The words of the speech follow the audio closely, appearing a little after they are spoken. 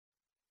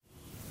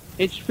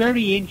It's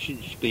very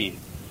ancient Spain,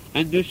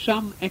 and there's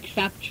some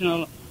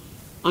exceptional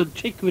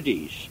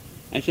antiquities.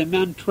 As a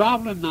man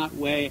travelling that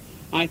way,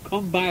 I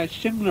come by a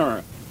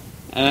similar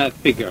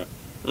figure,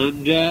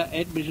 and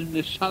it was in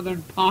the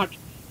southern part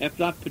of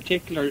that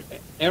particular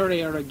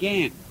area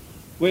again.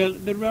 Well,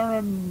 there are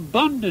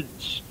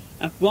abundance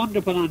of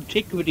wonderful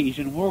antiquities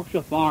and works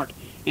of art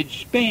in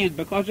Spain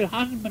because it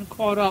hasn't been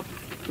caught up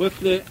with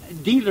the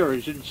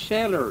dealers and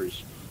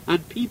sellers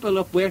and people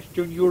of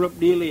Western Europe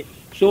really.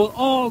 So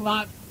all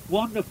that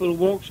wonderful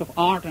works of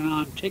art and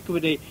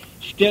antiquity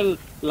still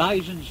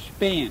lies in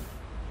Spain.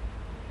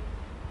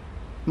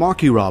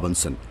 Marky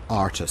Robinson,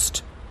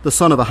 artist, the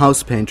son of a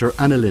house painter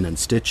and a linen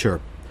stitcher.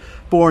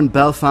 Born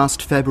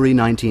Belfast, February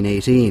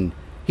 1918.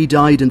 He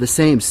died in the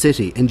same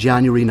city in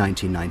January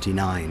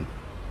 1999.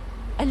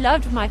 I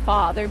loved my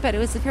father, but it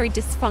was a very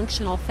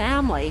dysfunctional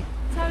family.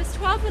 So I was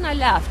 12 when I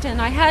left, and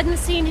I hadn't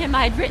seen him.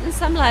 I had written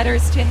some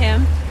letters to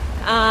him,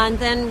 and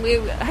then we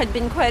had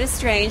been quite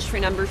estranged for a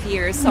number of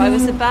years. So I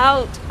was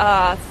about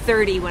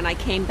 30 when I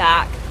came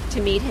back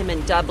to meet him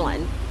in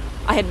Dublin.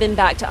 I had been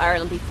back to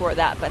Ireland before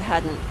that, but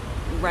hadn't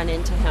run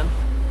into him.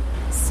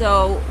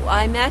 So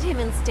I met him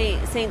in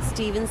St.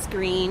 Stephen's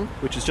Green,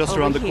 which is just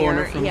around the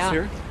corner from us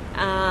here.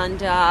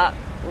 And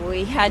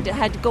we had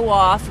to go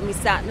off, and we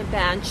sat on a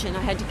bench, and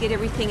I had to get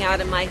everything out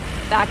of my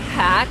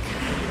backpack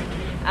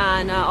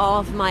and all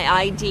of my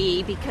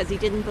ID because he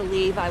didn't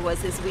believe I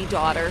was his wee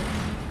daughter.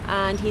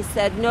 And he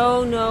said,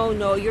 no,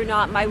 you're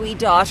not my wee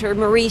daughter.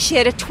 Marie, she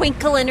had a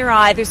twinkle in her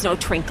eye. There's no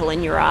twinkle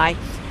in your eye.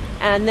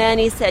 And then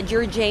he said,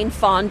 you're Jane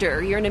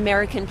Fonda. You're an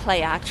American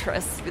play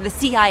actress. The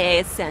CIA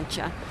has sent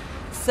you.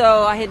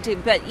 So I had to,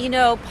 but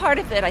part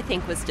of it I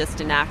think was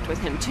just an act with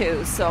him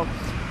too. So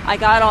I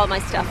got all my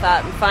stuff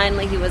out, and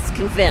finally he was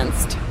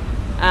convinced.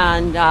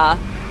 And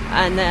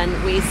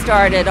then we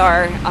started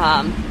our,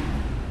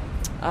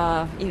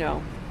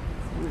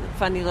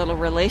 funny little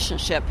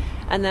relationship.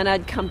 And then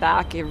I'd come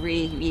back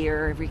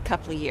every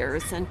couple of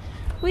years. And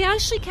we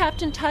actually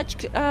kept in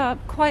touch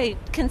quite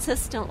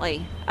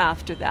consistently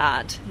after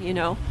that,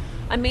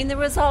 I mean, there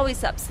was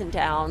always ups and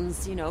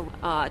downs,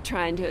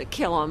 trying to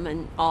kill him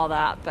and all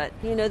that. But,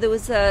 there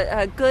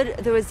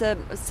was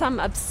some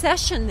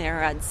obsession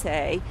there, I'd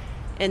say,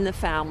 in the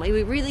family.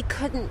 We really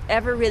couldn't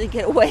ever really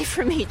get away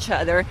from each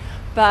other.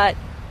 But,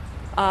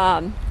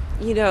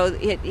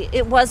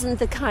 it wasn't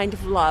the kind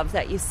of love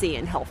that you see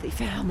in healthy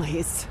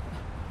families.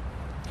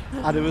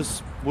 And it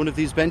was one of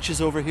these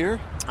benches over here?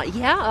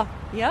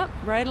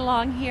 Right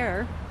along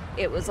here.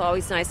 It was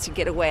always nice to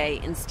get away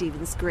in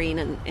Stephen's Green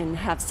and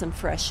have some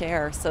fresh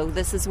air. So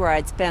this is where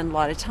I'd spend a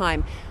lot of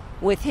time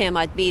with him.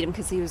 I'd meet him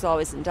because he was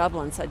always in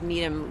Dublin. So I'd meet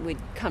him. We'd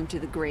come to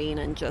the Green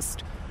and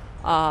just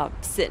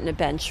sit in a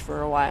bench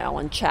for a while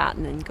and chat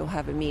and then go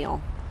have a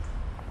meal.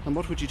 And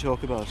what would you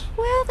talk about?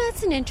 Well,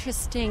 that's an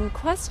interesting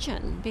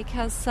question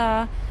because,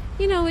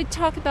 we'd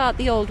talk about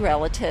the old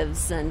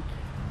relatives and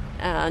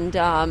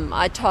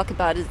I'd talk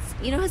about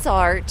his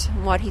art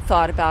and what he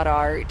thought about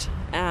art.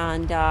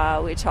 And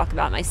we'd talk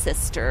about my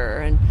sister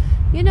and,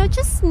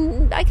 just,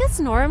 I guess,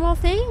 normal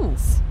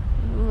things.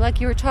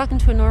 Like you were talking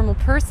to a normal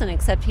person,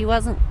 except he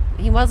wasn't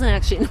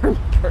actually a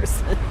normal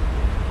person.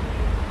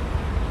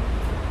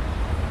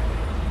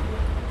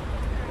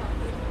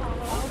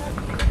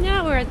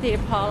 Now we're at the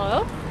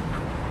Apollo.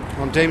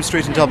 On Dame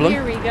Street in Dublin.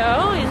 Here we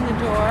go, in the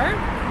door.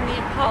 The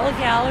Apollo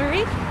Gallery.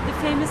 The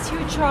famous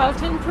Hugh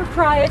Charlton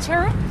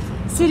proprietor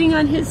sitting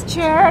on his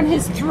chair on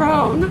his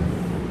throne.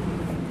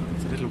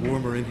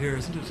 Warmer in here,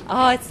 isn't it?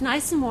 Oh, it's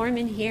nice and warm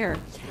in here.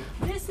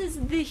 This is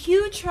the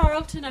Hugh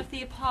Charlton of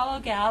the Apollo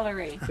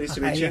Gallery. Pleased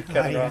to meet you,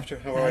 Kevin Rafter.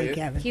 How are you?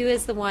 Kevin. Hugh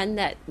is the one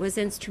that was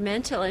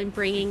instrumental in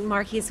bringing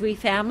Marky's wee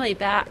family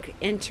back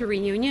into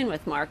reunion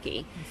with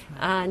Marky,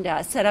 and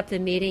set up the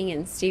meeting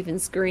in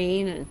Stephen's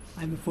Green. And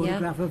I'm a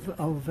photograph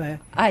of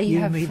you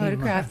have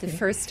photographed the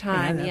first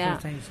time,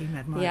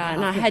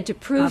 and I had to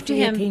prove to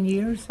him. 18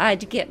 years. I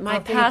had to get my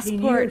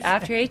passport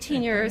after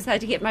 18 years. I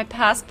had to get my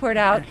passport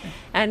out,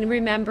 and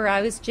remember,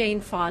 I was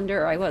Jane Fonda.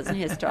 I wasn't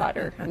his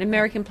daughter. An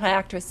American play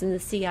actress, and the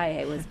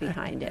CIA was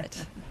behind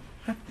it.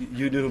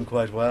 You knew him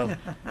quite well.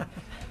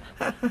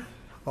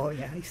 Oh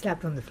yeah, he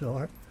slept on the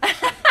floor.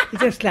 He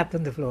just slept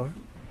on the floor.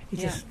 He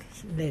just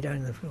lay down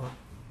on the floor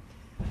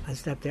and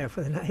slept there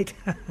for the night.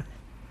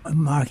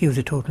 Marky was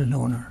a total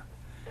loner.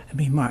 I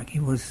mean, Marky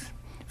was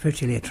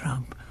virtually a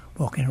tramp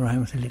walking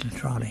around with a little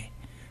trolley.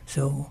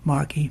 So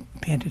Marky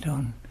painted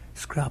on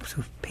scraps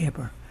of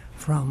paper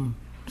from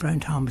Brown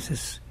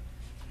Thomas's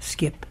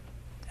skip,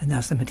 and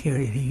that's the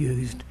material he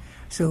used.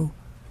 So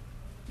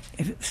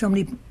if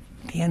somebody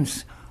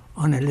paints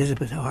on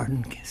Elizabeth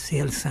Arden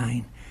sale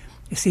sign,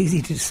 it's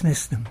easy to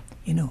dismiss them,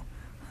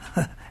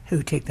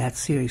 who take that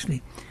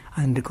seriously.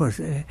 And of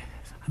course,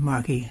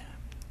 Marky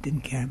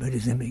didn't care about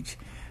his image.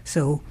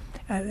 So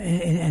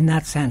in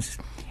that sense,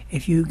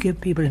 if you give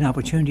people an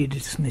opportunity to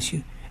dismiss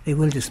you, they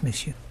will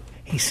dismiss you.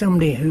 He's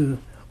somebody who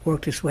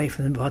worked his way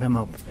from the bottom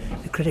up.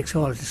 The critics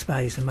all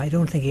despised him. I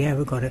don't think he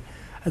ever got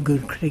a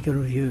good critical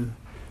review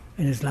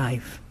in his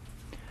life.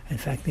 In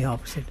fact, the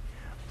opposite.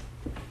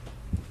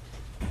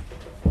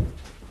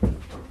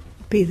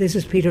 This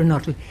is Peter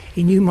Nuttall.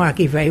 He knew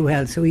Marky very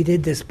well, so he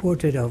did this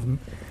portrait of him.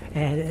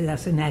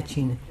 That's an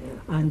etching.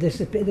 And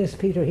this is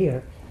Peter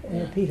here.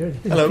 Peter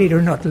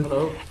Nuttall.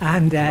 Hello.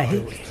 And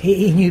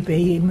he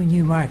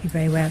knew Marky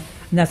very well.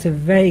 And that's a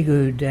very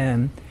good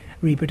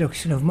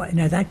reproduction of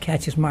Now that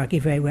catches Marky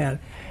very well.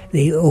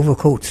 The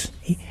overcoats.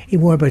 He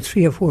wore about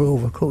 3 or 4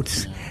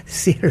 overcoats. The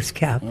sailor's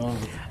cap.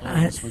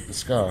 With the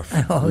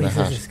scarf. Always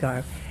with the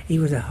scarf. He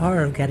was a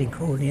horror of getting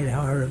cold, and he had a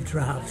horror of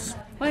drafts.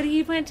 Well,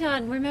 he went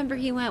on. Remember,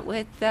 he went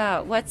with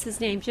what's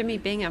his name, Jimmy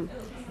Bingham.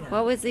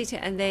 What was he?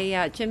 And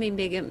they Jimmy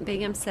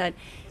Bingham said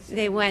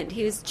they went.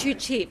 He was too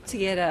cheap to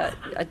get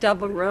a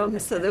double room,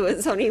 so there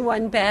was only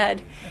one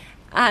bed.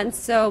 And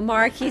so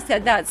Marky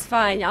said, "That's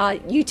fine.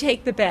 You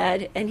take the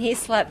bed," and he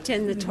slept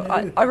in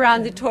the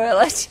around the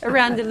toilet,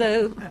 around the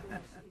loo.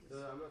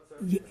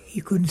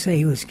 You couldn't say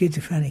he was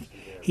schizophrenic.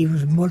 He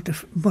was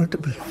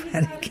multiple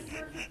phrenic.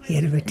 He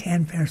had about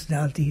 10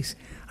 personalities,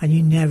 and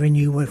you never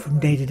knew from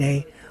day to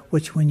day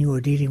which one you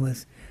were dealing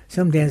with.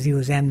 Some days he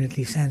was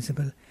eminently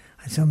sensible,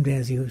 and some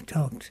days he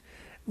talked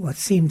what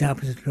seemed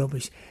opposite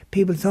rubbish.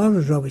 People thought it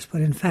was rubbish,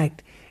 but in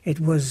fact it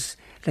was,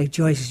 like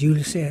Joyce's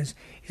Eula says,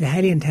 he's a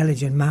highly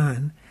intelligent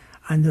man,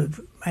 and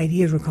the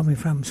ideas were coming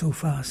from him so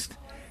fast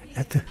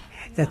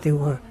that they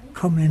were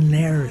coming in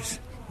layers,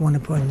 one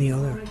upon the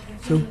other.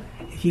 So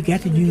if you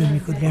get to know him,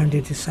 you could learn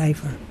to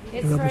decipher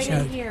the rubbish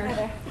out. It's right in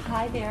here.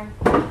 Hi there.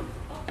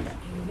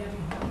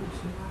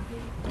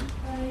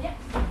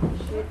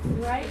 It's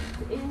right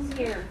in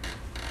here.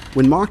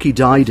 When Marky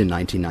died in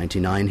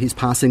 1999, his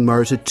passing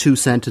merited 2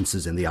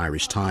 sentences in the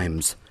Irish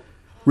Times.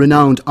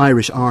 Renowned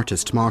Irish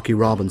artist Marky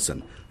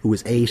Robinson, who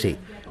was 80,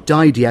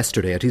 died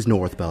yesterday at his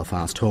North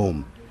Belfast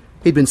home.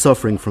 He'd been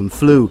suffering from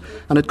flu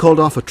and had called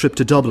off a trip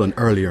to Dublin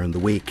earlier in the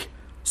week.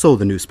 So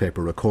the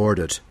newspaper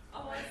recorded.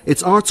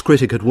 Its arts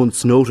critic had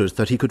once noted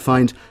that he could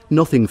find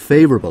nothing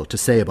favourable to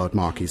say about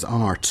Marky's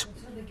art.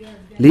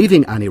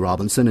 Leaving Annie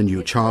Robinson in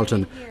New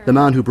Charlton, the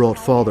man who brought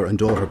father and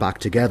daughter back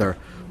together,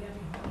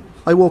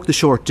 I walked the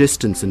short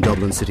distance in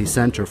Dublin city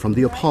centre from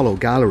the Apollo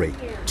Gallery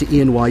to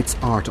Ian White's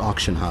art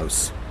auction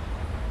house.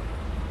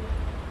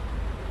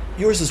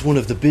 Yours is one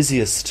of the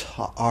busiest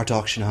art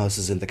auction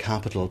houses in the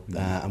capital,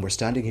 and we're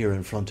standing here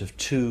in front of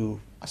 2,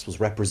 I suppose,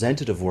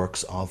 representative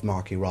works of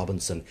Marky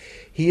Robinson.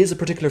 He is a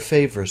particular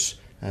favourite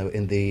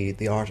in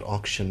the art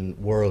auction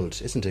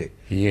world, isn't he?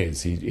 He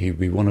is. He'd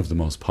be one of the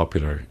most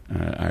popular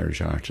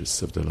Irish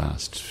artists of the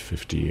last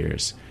 50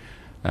 years.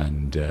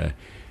 And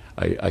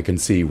I can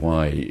see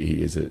why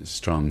he is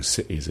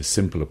he's a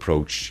simple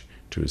approach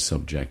to his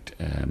subject.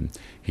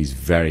 He's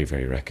very,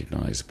 very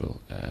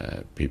recognisable.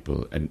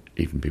 People, and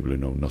even people who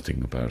know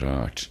nothing about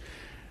art,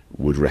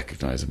 would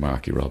recognise a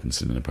Marky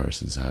Robinson in a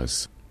person's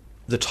house.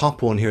 The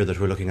top one here that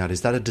we're looking at,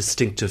 is that a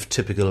distinctive,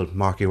 typical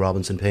Marky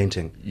Robinson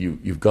painting?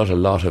 You've got a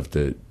lot of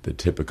the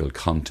typical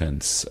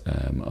contents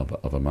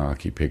of a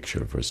Marky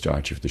picture. For a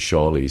start, you have the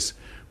Shawleys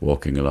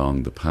walking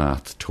along the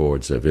path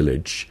towards a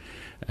village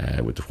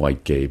with the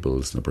white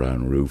gables and the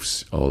brown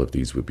roofs. All of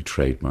these would be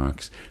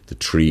trademarks. The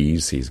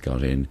trees he's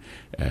got in,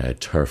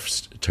 turf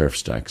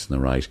stacks on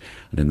the right,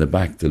 and in the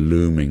back the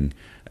looming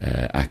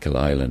Achill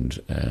Island,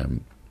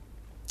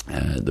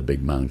 the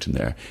big mountain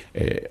there.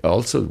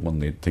 Also, one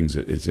of the things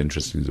that is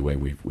interesting is the way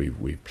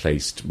we've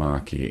placed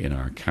Marky in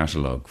our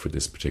catalogue for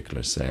this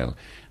particular sale.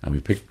 And we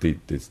picked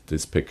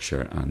this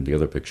picture and the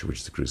other picture, which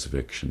is the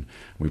crucifixion.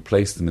 We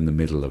placed them in the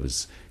middle of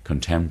his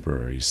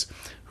contemporaries,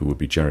 who would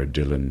be Gerard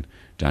Dillon,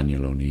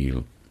 Daniel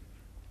O'Neill.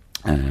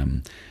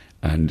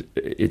 And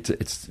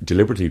it's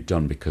deliberately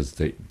done because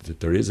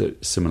there is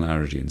a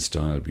similarity in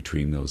style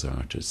between those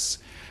artists.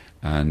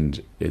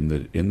 And in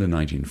the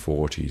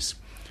 1940s,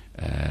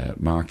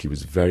 Marky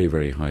was very,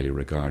 very highly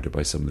regarded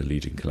by some of the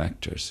leading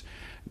collectors.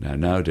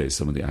 Nowadays,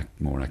 some of the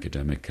more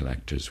academic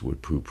collectors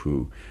would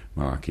poo-poo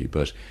Marky,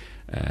 but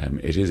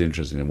it is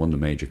interesting that one of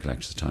the major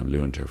collectors at the time,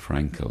 Leonter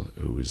Frankel,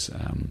 who was,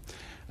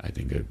 I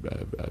think,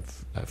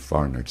 a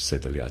foreigner, to say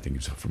the least. I think he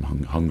was from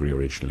Hungary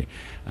originally,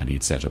 and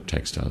he'd set up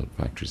textile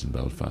factories in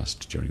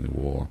Belfast during the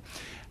war,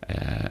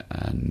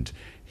 and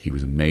he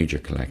was a major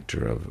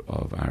collector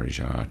of Irish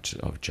art,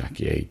 of Jack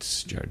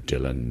Yates, Gerard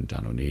Dillon,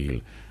 Dan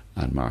O'Neill,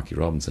 and Marky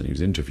Robinson. He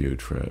was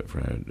interviewed for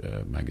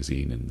a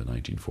magazine in the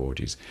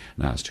 1940s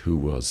and asked who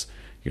was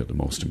the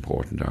most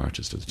important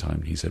artist at the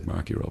time. He said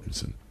Marky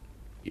Robinson.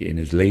 In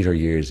his later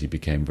years, he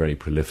became very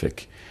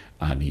prolific,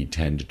 and he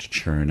tended to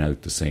churn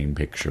out the same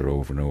picture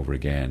over and over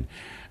again.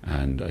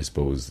 And I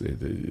suppose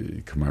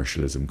the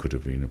commercialism could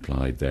have been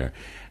applied there.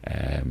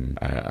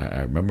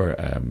 I remember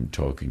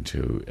talking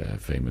to a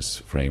famous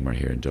framer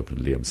here in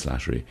Dublin, Liam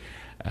Slattery,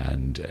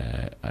 and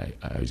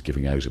I was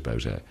giving out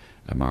about a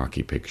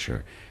Marky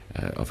picture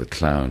of a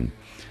clown,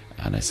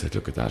 and I said,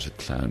 look at that, a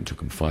clown.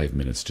 Took him 5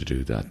 minutes to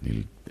do that,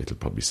 and it'll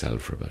probably sell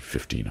for about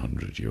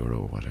 €1,500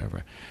 or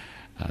whatever.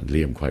 And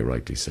Liam quite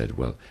rightly said,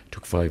 well, it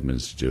took 5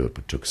 minutes to do it,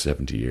 but took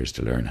 70 years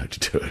to learn how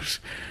to do it.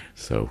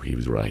 So he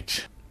was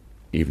right.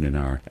 even in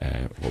our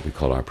what we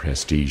call our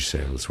prestige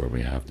sales, where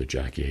we have the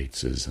Jack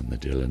Yeatses and the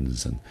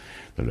Dylans and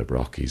the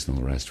LeBrockis and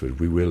all the rest of it,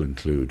 we will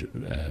include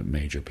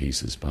major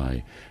pieces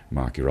by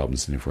Marky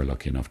Robinson if we're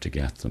lucky enough to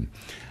get them.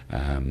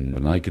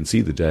 And I can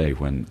see the day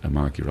when a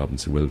Marky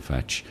Robinson will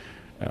fetch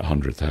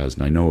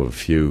 100,000. I know of a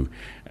few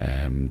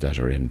that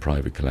are in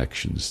private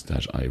collections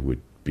that I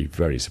would be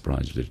very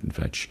surprised if they didn't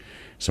fetch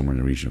somewhere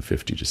in the region of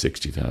 50 to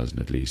 60,000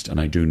 at least.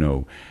 And I do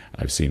know,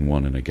 I've seen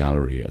one in a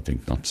gallery, I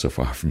think not so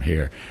far from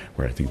here,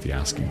 where I think the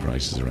asking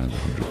price is around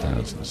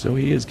 100,000. So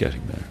he is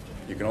getting there.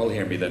 You can all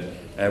hear me then.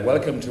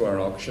 Welcome to our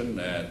auction,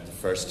 the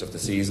first of the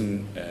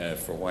season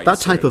for White. That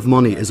type of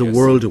money is a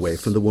world away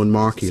from the one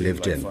Marky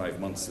lived in.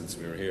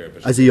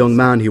 As a young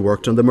man, he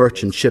worked on the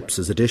merchant ships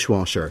as a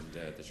dishwasher.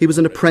 He was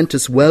an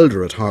apprentice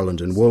welder at Harland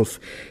and Wolff.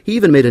 He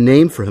even made a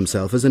name for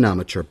himself as an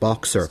amateur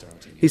boxer.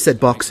 He said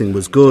boxing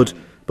was good,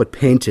 but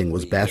painting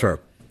was better.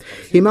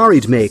 He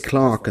married May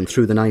Clark, and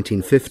through the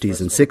 1950s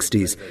and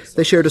 60s,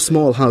 they shared a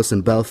small house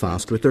in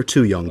Belfast with their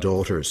 2 young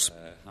daughters.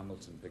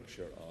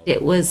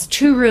 It was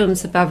 2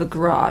 rooms above a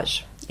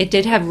garage. It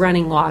did have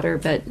running water,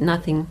 but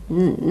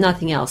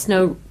nothing else.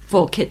 No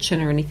full kitchen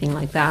or anything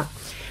like that.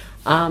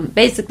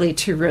 Basically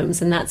 2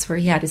 rooms, and that's where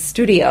he had his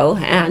studio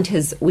and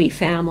his wee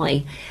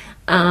family.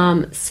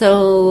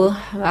 So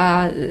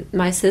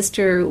my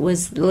sister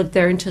lived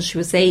there until she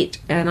was 8,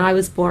 and I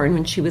was born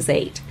when she was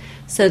 8.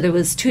 So there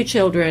was 2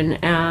 children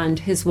and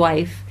his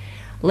wife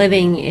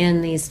living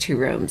in these 2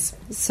 rooms.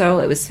 So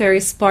it was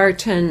very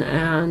Spartan,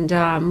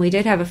 and we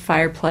did have a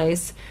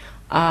fireplace,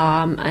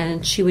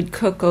 and she would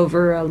cook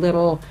over a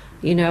little,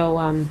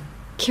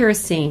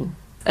 kerosene.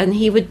 And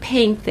he would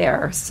paint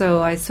there,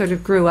 so I sort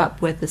of grew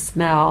up with the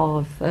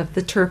smell of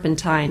the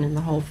turpentine and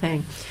the whole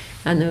thing,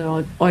 and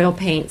the oil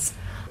paints.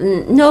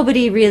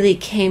 Nobody really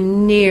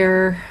came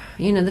near.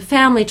 The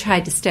family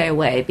tried to stay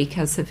away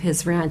because of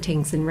his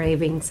rantings and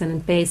ravings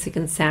and basic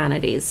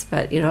insanities.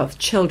 But, of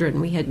children,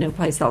 we had no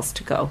place else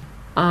to go.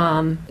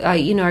 I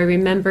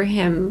remember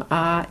him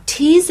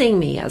teasing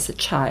me as a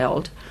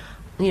child,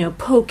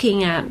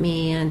 poking at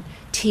me and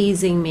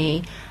teasing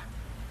me.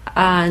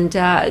 And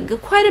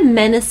quite a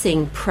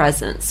menacing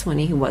presence when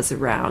he was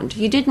around.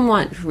 You didn't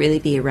want to really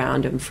be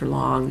around him for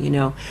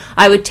long,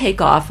 I would take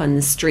off on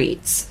the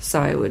streets,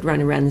 so I would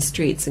run around the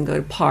streets and go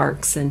to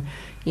parks and,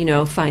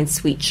 find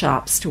sweet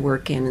shops to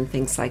work in and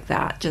things like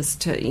that.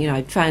 Just to,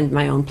 I'd find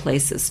my own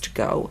places to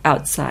go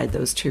outside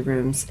those 2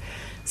 rooms.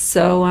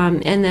 So,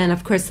 and then,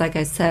 of course, like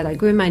I said, I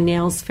grew my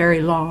nails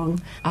very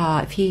long.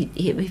 If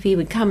he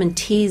would come and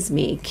tease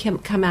me,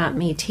 come at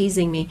me,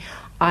 teasing me,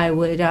 I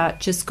would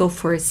just go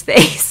for his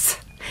face.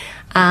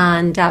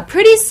 And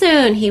pretty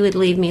soon he would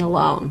leave me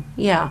alone.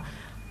 Yeah.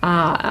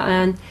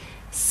 And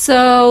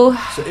so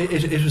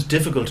it was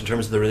difficult in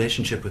terms of the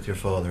relationship with your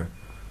father.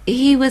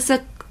 He was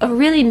a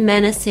really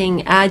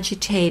menacing,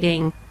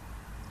 agitating,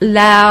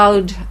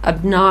 loud,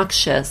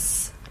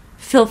 obnoxious,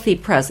 filthy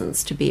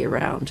presence to be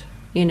around.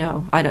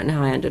 I don't know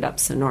how I ended up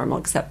so normal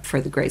except for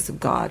the grace of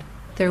God.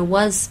 There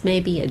was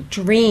maybe a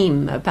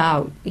dream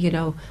about,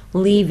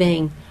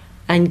 leaving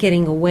and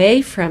getting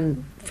away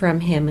from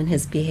him and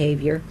his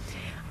behavior.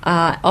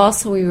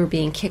 Also, we were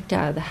being kicked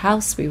out of the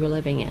house we were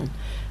living in.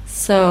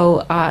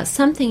 So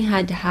something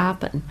had to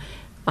happen.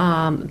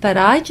 But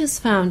I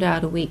just found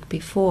out a week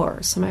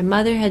before. So my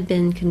mother had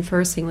been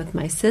conversing with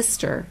my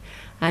sister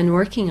and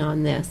working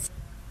on this.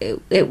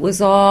 It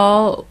was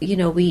all,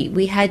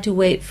 we had to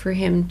wait for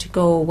him to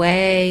go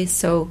away.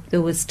 So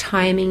there was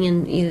timing,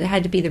 and it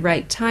had to be the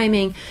right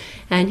timing.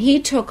 And he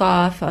took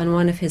off on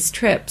one of his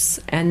trips,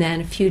 and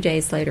then a few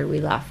days later we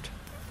left.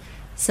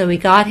 So we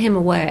got him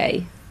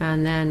away,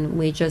 and then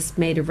we just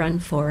made a run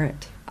for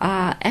it.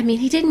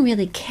 He didn't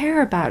really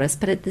care about us,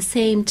 but at the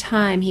same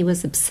time he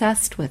was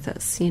obsessed with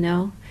us,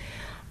 And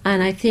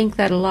I think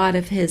that a lot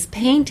of his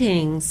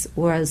paintings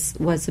was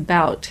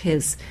about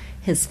his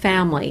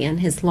family and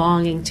his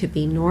longing to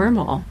be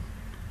normal,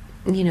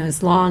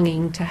 his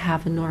longing to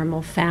have a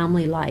normal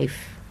family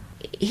life.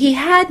 He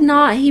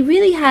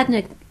really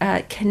hadn't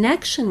a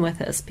connection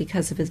with us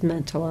because of his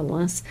mental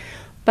illness,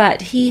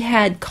 but he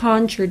had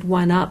conjured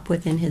one up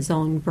within his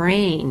own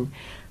brain.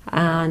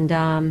 And,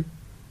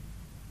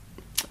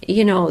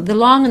 the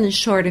long and the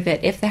short of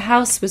it, if the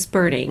house was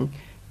burning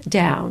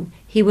down,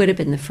 he would have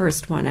been the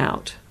first one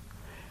out.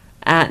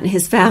 And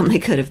his family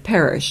could have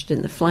perished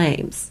in the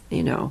flames,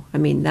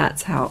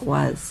 that's how it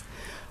was.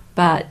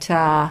 But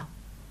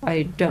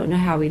I don't know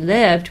how he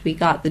lived. We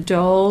got the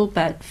dole,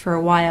 but for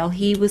a while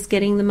he was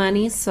getting the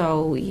money.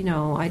 So,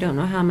 I don't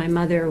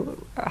know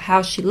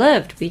how she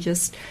lived. We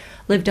just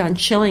lived on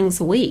shillings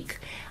a week.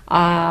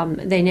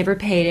 They never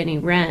paid any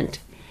rent.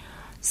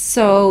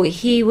 So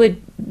he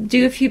would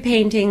do a few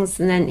paintings,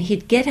 and then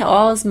he'd get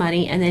all his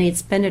money, and then he'd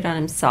spend it on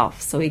himself.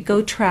 So he'd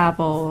go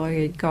travel, or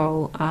he'd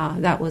go,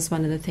 that was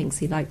one of the things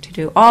he liked to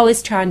do.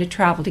 Always trying to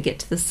travel to get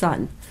to the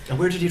sun. And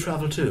where did he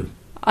travel to?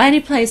 Any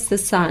place the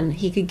sun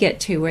he could get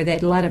to where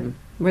they'd let him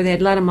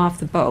off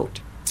the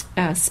boat.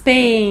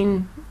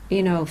 Spain,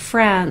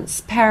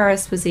 France,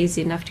 Paris was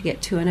easy enough to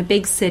get to, and a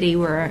big city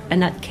where a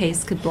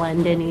nutcase could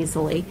blend in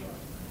easily.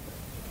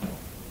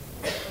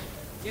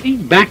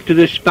 Getting back to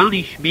the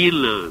Spanish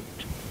mainland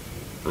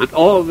and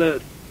all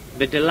the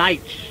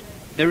delights,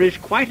 there is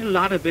quite a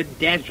lot of it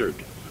desert.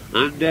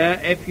 And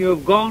if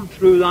you've gone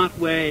through that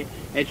way,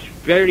 it's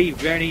very,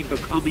 very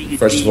becoming.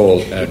 First of all,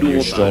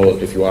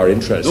 if you are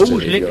interested,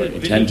 if you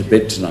intend to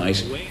bid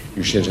tonight,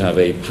 you should have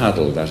a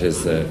paddle, that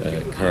is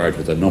a card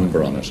with a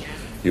number on it.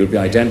 You'll be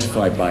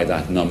identified by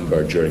that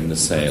number during the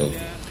sale,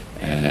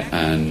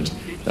 and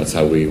that's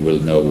how we will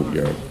know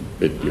your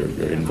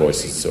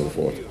invoices and so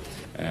forth.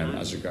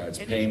 As regards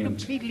payment,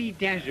 it's completely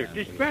desert.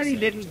 There's very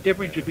little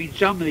difference between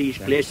some of these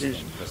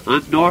places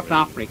and North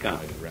Africa.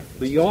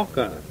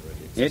 Mallorca,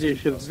 it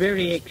is a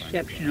very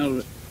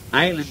exceptional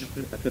island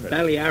of the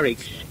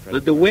Balearics.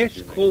 On the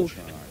west coast,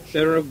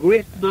 there are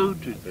great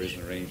mountains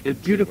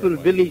and beautiful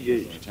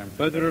villages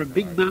where there are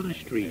big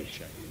monasteries,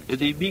 and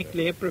they make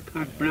the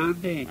apricot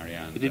brandy,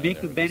 and they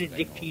make the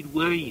Benedictine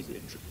wine.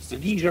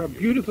 And these are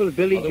beautiful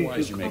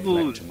villages to come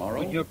on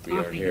when you're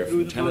passing here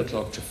through from the 10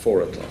 o'clock to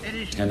 4 o'clock,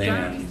 10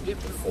 a.m. to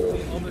 4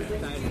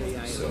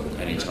 p.m. So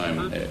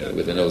anytime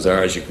within those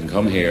hours you can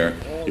come here,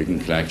 you can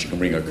collect, you can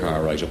bring your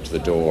car right up to the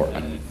door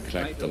and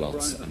collect the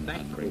lots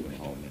and bring them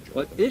home.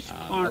 But this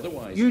part,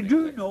 you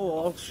do know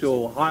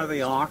also how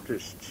the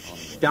artists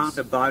stand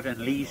about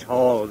in Lee's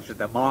halls at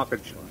the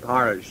markets in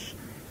Paris,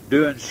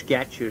 doing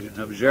sketches and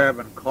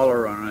observing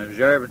colour and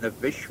observing the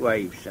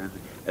fishwives and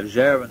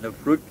observing the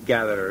fruit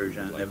gatherers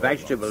and the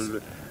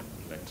vegetable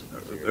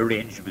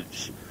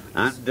arrangements,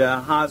 and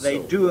how they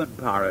do in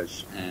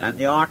Paris. And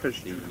the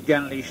artists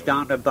generally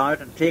stand about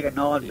and take an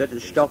odd bit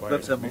of stuff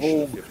with them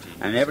home,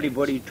 and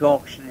everybody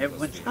talks and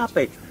everyone's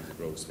happy.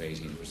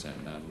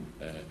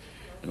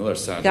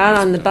 Got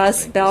on the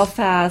bus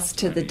Belfast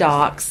to the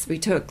docks. We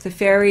took the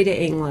ferry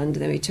to England,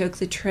 then we took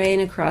the train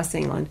across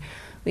England.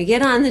 We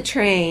get on the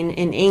train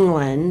in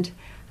England,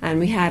 and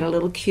we had a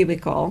little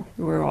cubicle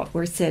where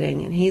we're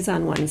sitting, and he's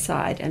on one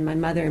side, and my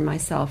mother and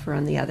myself are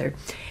on the other.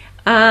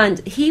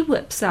 And he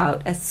whips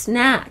out a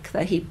snack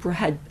that he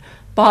had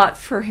bought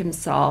for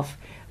himself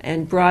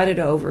and brought it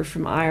over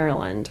from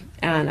Ireland.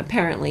 And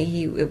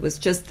apparently it was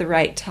just the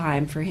right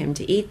time for him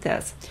to eat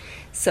this.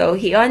 So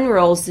he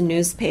unrolls the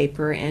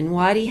newspaper, and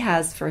what he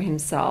has for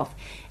himself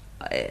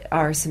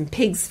are some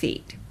pig's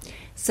feet.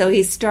 So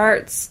he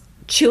starts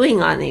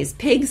chewing on these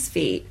pig's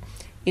feet,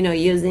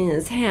 using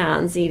his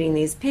hands, eating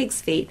these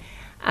pig's feet.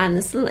 And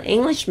this little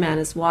Englishman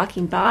is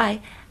walking by,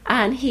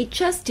 and he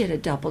just did a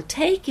double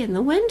take in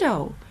the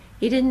window.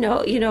 He didn't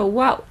know,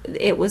 what,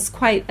 it was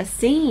quite a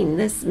scene,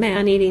 this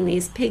man eating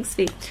these pig's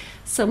feet.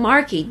 So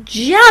Marky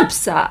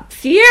jumps up,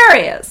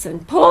 furious,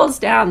 and pulls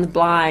down the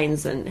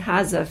blinds and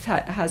has a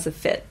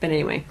fit. But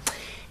anyway,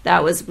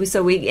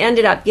 so we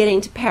ended up getting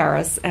to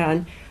Paris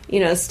and,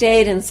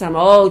 stayed in some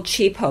old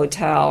cheap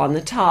hotel on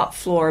the top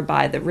floor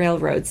by the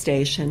railroad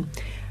station,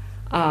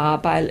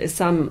 by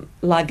some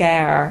La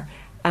Gare.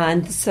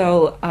 And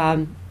so,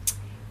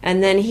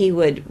 and then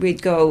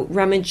we'd go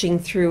rummaging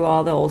through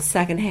all the old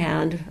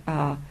secondhand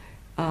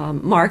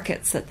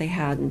markets that they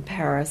had in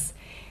Paris.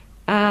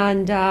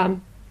 And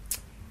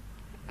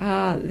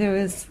there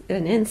was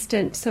an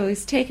instant, so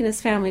he's taken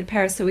his family to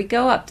Paris, so we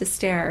go up the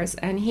stairs,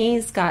 and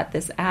he's got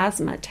this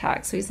asthma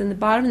attack, so he's in the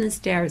bottom of the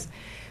stairs,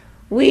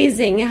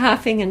 wheezing,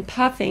 huffing, and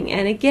puffing.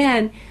 And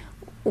again,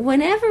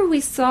 whenever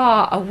we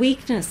saw a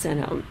weakness in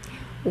him,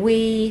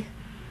 we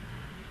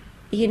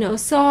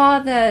saw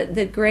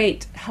the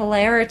great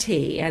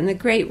hilarity and the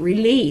great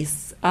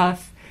release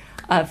of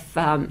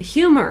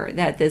humor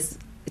that this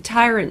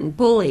tyrant and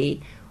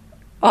bully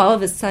all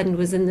of a sudden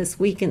was in this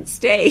weakened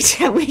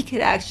state, and we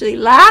could actually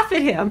laugh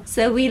at him.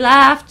 So we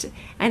laughed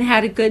and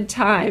had a good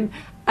time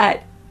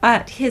at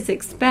his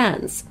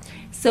expense.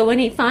 So when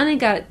he finally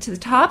got to the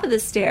top of the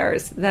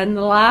stairs, then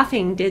the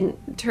laughing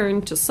didn't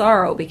turn to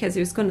sorrow because he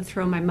was going to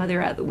throw my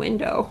mother out the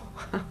window.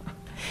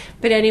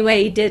 But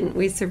anyway, he didn't.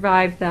 We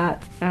survived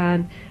that.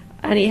 And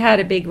he had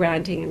a big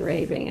ranting and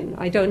raving, and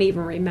I don't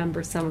even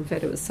remember some of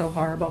it. It was so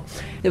horrible.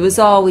 There was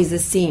always a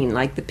scene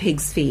like the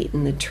pig's feet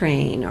in the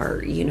train,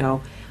 or,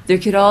 there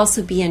could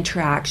also be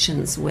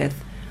interactions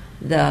with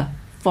the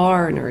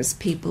foreigners,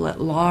 people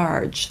at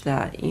large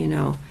that,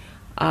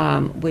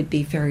 would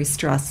be very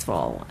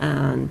stressful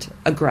and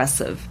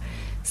aggressive.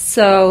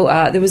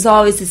 So there was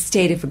always a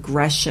state of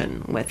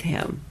aggression with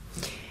him.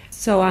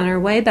 So on our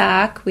way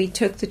back, we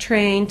took the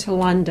train to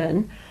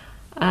London,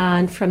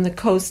 and from the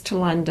coast to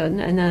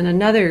London, and then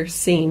another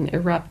scene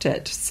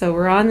erupted. So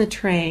we're on the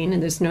train,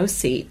 and there's no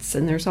seats,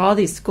 and there's all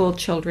these school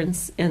children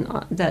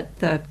that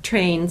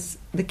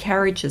the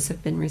carriages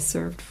have been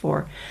reserved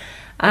for.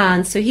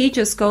 And so he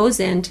just goes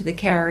into the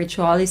carriage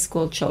with all these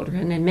school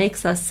children and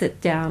makes us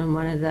sit down in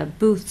one of the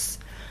booths.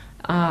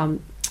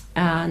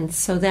 And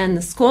so then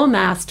the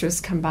schoolmasters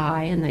come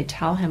by and they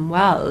tell him,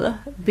 well,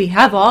 we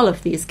have all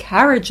of these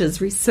carriages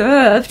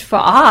reserved for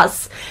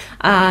us,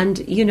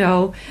 and, you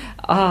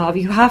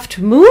have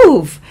to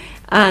move.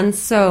 And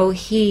so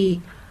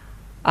he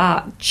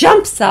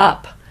jumps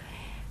up,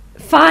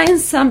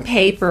 finds some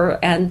paper,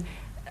 and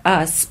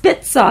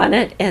spits on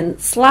it and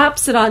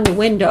slaps it on the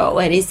window.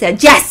 And he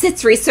said, yes,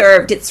 it's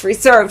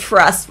reserved for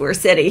us. We're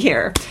sitting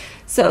here.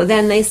 So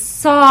then they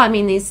saw,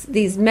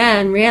 these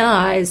men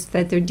realized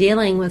that they're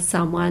dealing with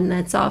someone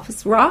that's off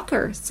his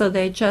rocker. So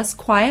they just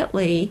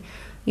quietly,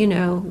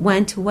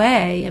 went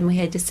away, and we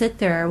had to sit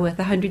there with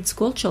 100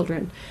 school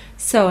children.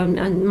 So,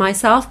 and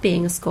myself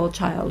being a school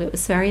child, it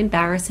was very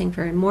embarrassing,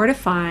 very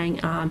mortifying.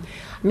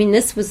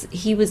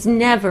 He was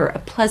never a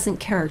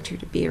pleasant character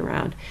to be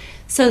around.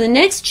 So the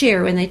next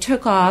year, when they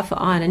took off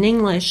on an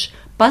English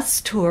bus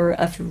tour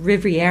of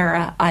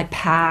Riviera, I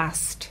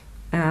passed.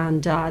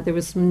 And there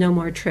was no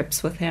more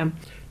trips with him.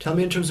 Tell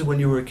me, in terms of when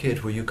you were a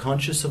kid, were you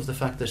conscious of the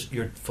fact that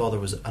your father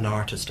was an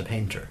artist, a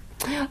painter?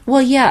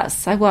 Well,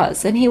 yes, I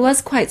was. And he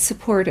was quite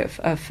supportive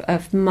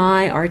of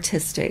my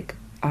artistic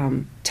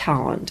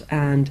talent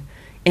and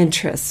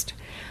interest.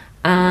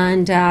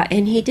 And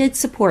he did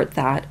support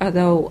that,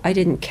 although I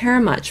didn't care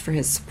much for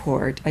his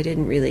support. I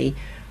didn't really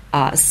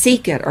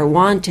seek it or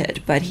want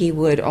it, but he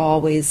would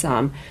always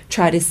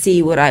try to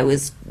see what I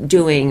was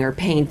doing or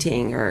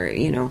painting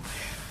or,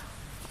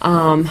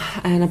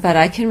 but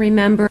I can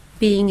remember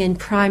being in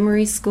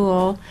primary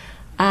school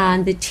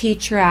and the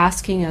teacher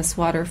asking us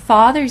what our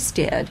fathers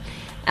did,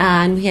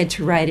 and we had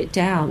to write it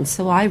down.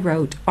 So I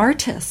wrote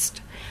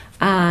artist.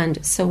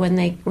 And so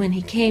when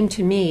he came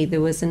to me, there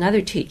was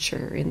another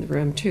teacher in the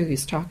room too he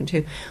was talking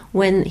to.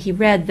 When he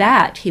read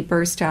that, he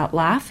burst out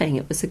laughing.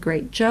 It was a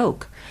great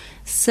joke.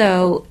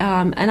 So,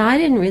 and I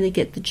didn't really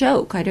get the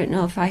joke. I don't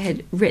know if I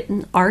had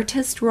written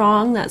artist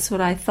wrong, that's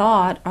what I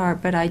thought,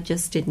 but I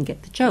just didn't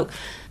get the joke.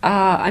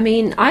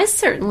 I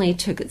certainly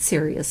took it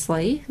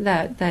seriously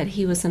that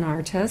he was an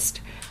artist,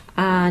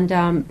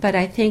 and but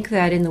I think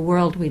that in the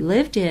world we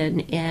lived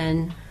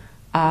in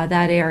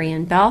that area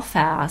in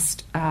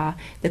Belfast,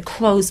 the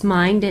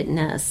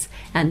closed-mindedness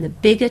and the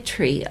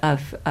bigotry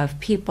of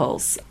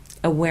people's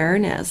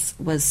awareness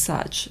was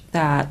such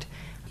that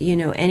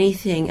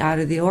anything out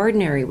of the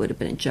ordinary would have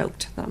been a joke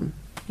to them.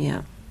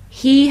 Yeah.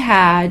 He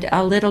had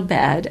a little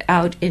bed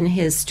out in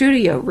his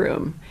studio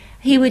room.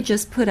 He would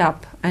just put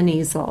up an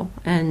easel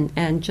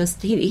and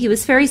just, he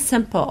was very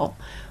simple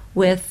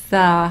with,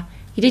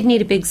 he didn't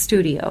need a big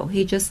studio.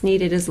 He just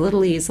needed his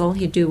little easel.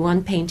 He'd do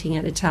one painting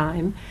at a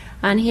time.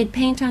 And he'd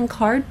paint on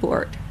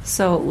cardboard.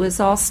 So it was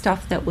all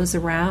stuff that was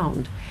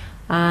around.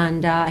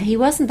 And he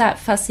wasn't that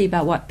fussy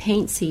about what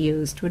paints he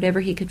used, whatever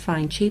he could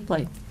find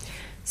cheaply.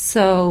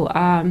 So,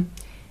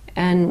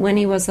 and when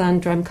he was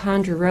on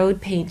Drumcondra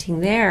Road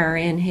painting there,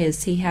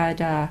 he had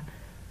a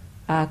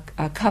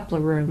couple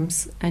of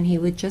rooms, and he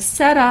would just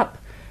set up,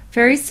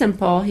 very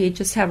simple. He'd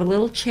just have a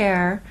little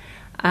chair,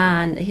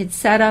 and he'd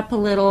set up a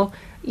little,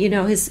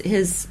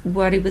 his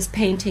what he was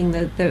painting,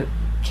 the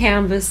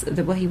canvas.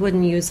 He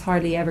wouldn't use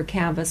hardly ever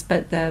canvas,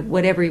 but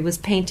whatever he was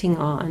painting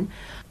on,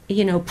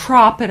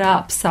 prop it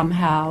up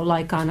somehow,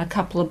 like on a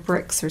couple of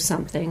bricks or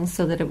something,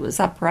 so that it was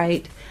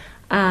upright.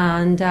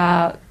 And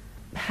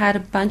had a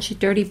bunch of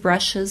dirty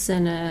brushes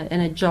in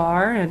a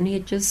jar, and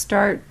he'd just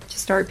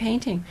start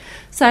painting.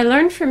 So I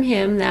learned from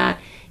him that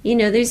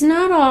there's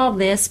not all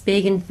this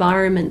big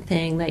environment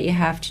thing that you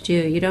have to do.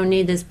 You don't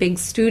need this big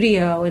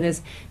studio, and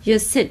you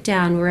just sit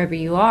down wherever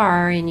you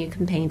are and you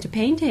can paint a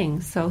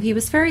painting. So he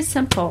was very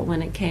simple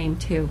when it came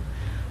to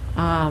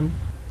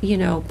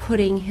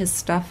putting his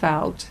stuff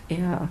out,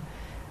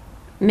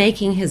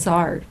 making his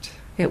art.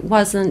 It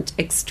wasn't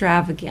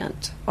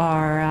extravagant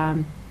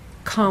or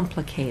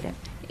complicated.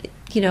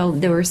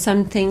 There were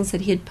some things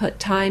that he had put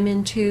time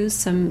into,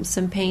 some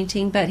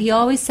painting, but he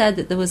always said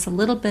that there was a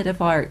little bit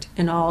of art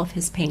in all of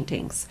his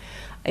paintings,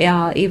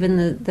 even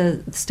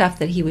the stuff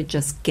that he would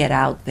just get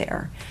out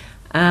there.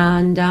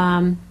 And,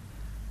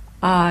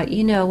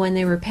 when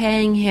they were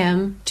paying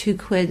him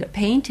 £2 a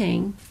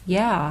painting,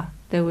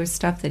 there was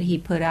stuff that he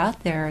put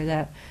out there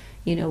that,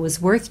 was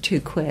worth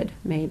 £2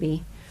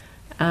 maybe.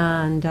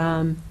 And,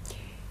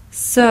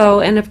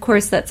 and of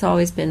course that's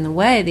always been the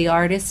way. The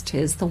artist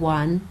is the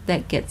one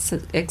that gets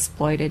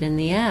exploited in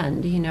the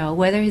end.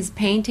 Whether his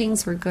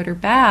paintings were good or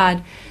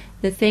bad,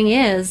 the thing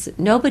is,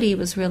 nobody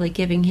was really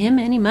giving him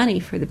any money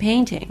for the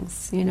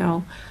paintings.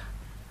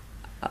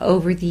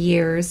 Over the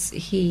years,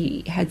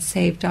 he had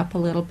saved up a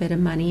little bit of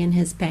money in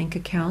his bank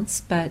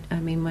accounts, but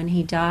when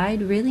he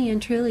died, really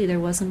and truly, there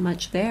wasn't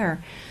much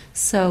there.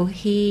 So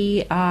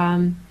he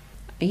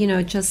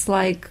just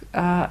like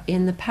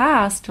in the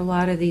past, a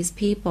lot of these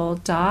people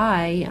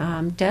die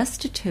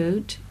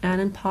destitute and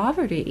in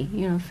poverty.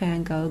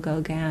 Van Gogh,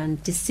 Gauguin,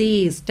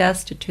 deceased,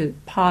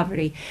 destitute,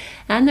 poverty.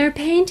 And their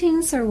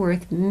paintings are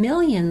worth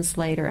millions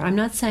later. I'm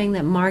not saying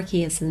that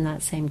Marquis is in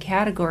that same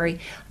category.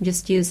 I'm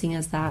just using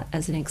that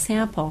as an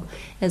example,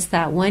 is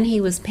that when he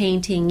was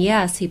painting,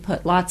 yes, he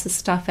put lots of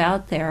stuff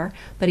out there,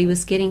 but he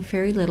was getting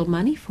very little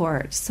money for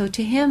it. So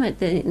to him,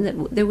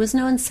 there was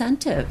no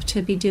incentive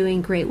to be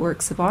doing great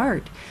works of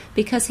art,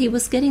 because he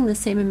was getting the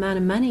same amount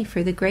of money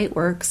for the great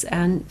works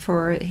and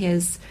for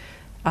his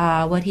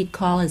what he'd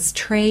call his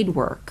trade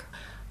work.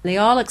 They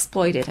all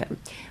exploited him.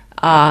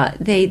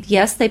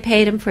 They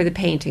paid him for the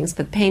paintings,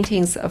 but the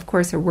paintings, of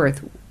course, are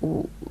worth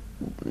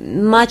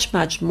much,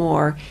 much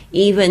more,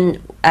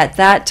 even at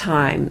that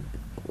time,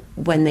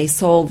 when they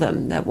sold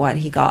them, that what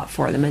he got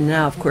for them. And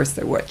now, of course,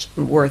 they're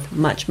worth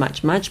much,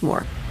 much, much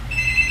more.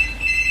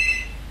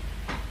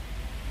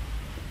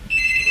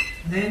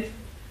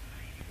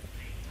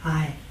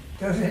 Hi.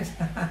 Does it?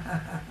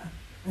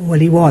 Well,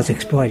 he was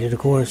exploited, of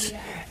course.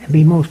 I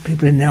mean, most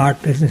people in the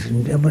art business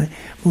in Dublin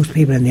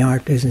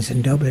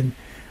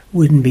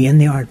wouldn't be in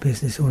the art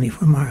business only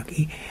for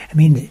Marky. I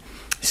mean,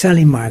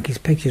 selling Marky's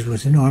pictures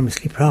was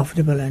enormously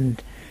profitable,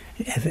 and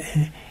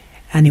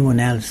anyone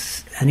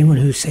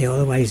who say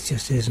otherwise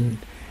just isn't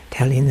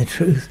telling the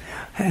truth.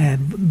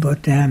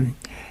 But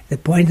the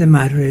point of the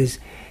matter is,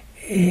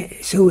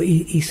 so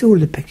he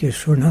sold the pictures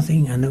for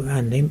nothing,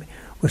 and they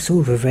were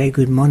sold for very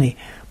good money.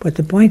 But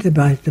the point of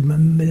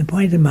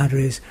the matter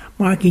is,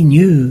 Marky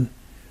knew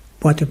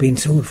what they're being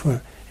sold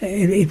for.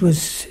 It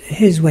was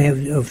his way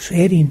of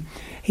trading.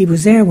 He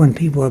was there when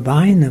people were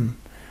buying them,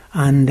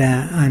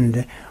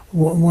 and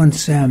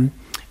once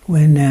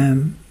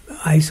when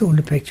I sold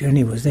a picture and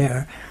he was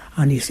there,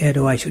 and he said,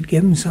 "Oh, I should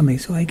give him something,"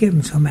 so I gave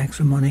him some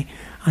extra money,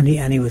 and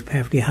he was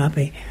perfectly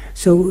happy.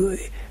 So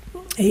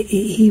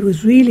he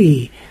was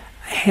really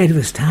ahead of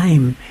his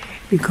time,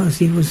 because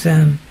he was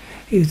the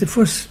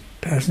first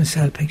person to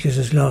sell pictures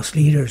as lost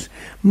leaders.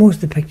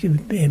 Most of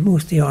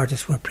the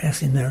artists were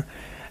pricing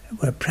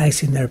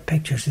their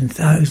pictures in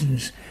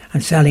thousands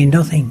and selling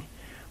nothing.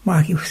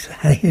 Marky was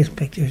selling his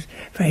pictures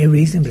very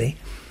reasonably,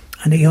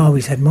 and he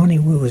always had money.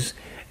 Was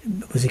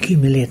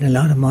accumulating a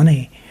lot of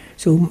money.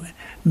 So,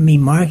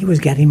 Marky was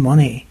getting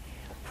money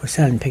for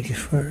selling pictures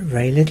for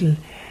very little.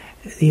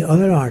 The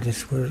other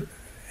artists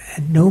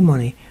had no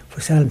money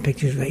for selling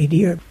pictures very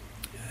dear.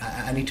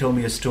 And he told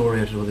me a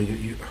story, I don't know whether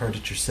you heard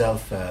it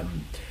yourself,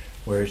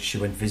 where they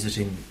went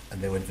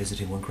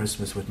visiting one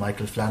Christmas with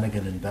Michael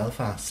Flanagan in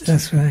Belfast.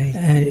 That's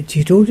right.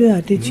 She told you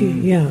that, did she?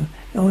 Yeah.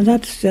 Oh,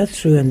 that's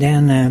true. And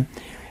then,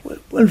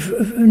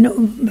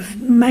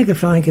 Michael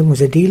Flanagan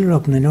was a dealer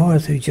up in the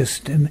north who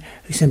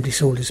simply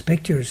sold his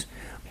pictures.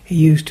 He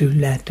used to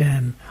let,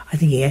 I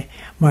think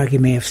Marky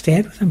may have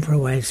stayed with him for a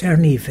while.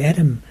 Certainly he fed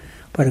him.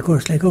 But of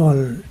course, like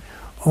all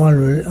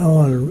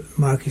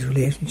Marky's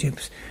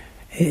relationships,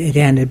 it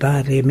ended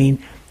badly. I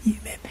mean,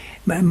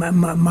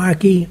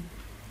 Marky,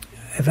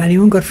 if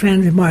anyone got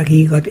friends with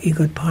Marky, he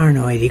got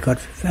paranoid. He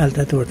felt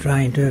that they were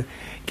trying to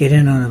get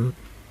in on him.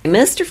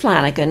 Mr.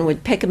 Flanagan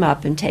would pick him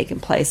up and take him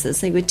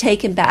places. He would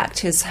take him back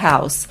to his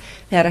house.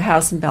 They had a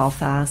house in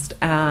Belfast,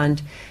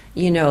 and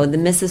the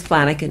Mrs.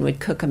 Flanagan would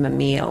cook him a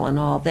meal and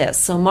all this.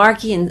 So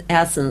Marky, in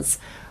essence,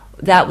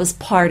 that was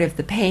part of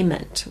the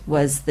payment,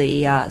 was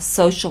the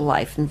social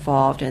life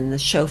involved and the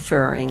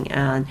chauffeuring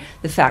and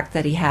the fact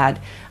that he had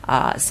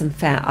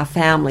a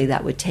family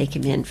that would take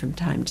him in from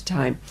time to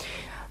time.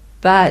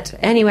 But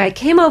anyway, I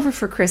came over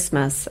for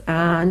Christmas,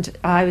 and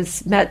I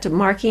met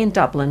Marky in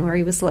Dublin, where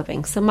he was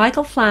living. So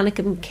Michael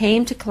Flanagan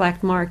came to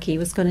collect Marky,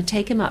 was going to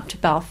take him up to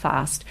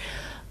Belfast.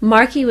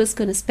 Marky was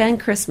going to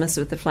spend Christmas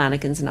with the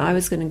Flanagans, and I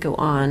was going to go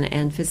on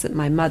and visit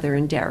my mother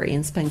in Derry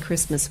and spend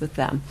Christmas with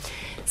them.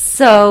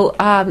 So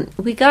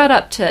we got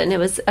up to, and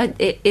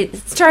it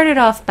started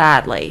off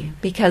badly,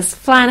 because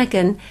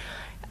Flanagan,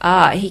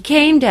 he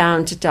came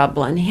down to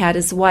Dublin. He had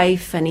his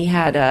wife, and he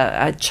had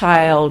a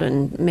child,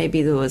 and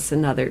maybe there was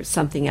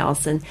something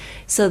else. And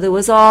so there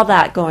was all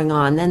that going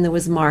on. Then there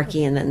was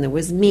Marky, and then there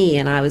was me,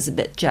 and I was a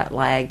bit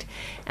jet-lagged.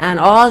 And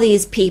all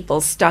these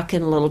people stuck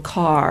in a little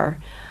car,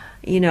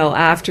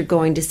 after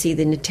going to see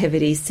the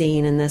nativity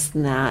scene and this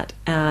and that,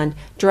 and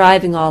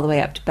driving all the way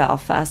up to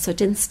Belfast. So it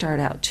didn't start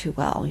out too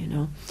well,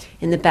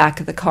 in the back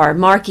of the car.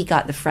 Marky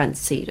got the front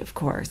seat, of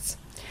course.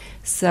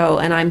 So,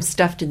 and I'm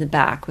stuffed in the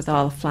back with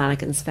all of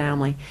Flanagan's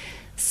family.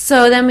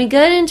 So then we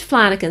got into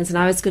Flanagan's, and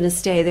I was going to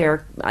stay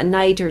there a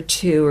night or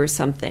two or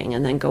something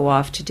and then go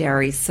off to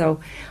Derry.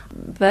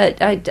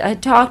 But I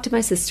talked to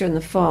my sister on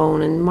the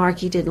phone, and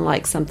Marky didn't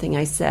like something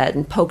I said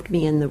and poked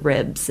me in the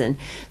ribs. And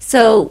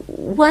so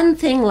one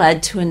thing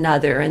led to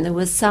another, and there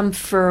was some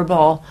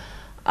verbal,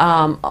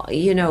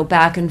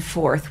 back and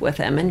forth with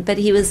him. But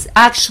he was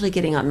actually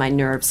getting on my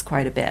nerves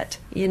quite a bit.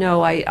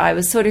 I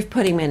was sort of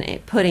putting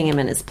him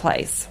in his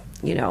place,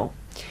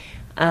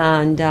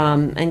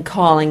 and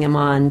calling him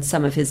on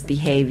some of his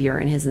behavior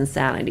and his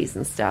insanities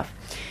and stuff.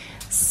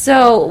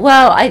 So,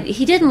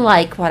 he didn't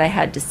like what I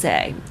had to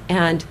say,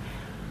 and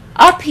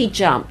up he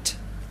jumped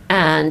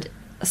and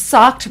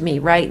socked me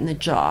right in the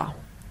jaw,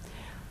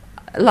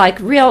 like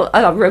a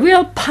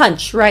real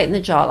punch right in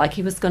the jaw, like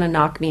he was going to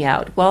knock me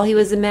out. Well, he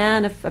was a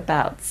man of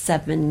about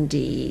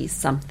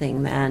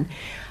 70-something then,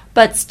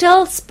 but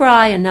still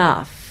spry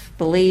enough,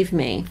 believe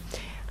me,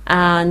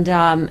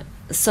 and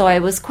so I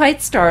was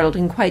quite startled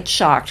and quite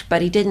shocked,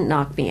 but he didn't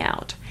knock me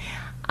out.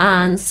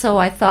 And so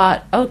I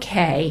thought,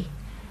 okay,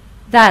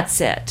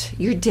 that's it,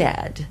 you're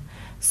dead.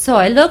 So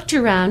I looked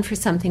around for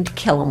something to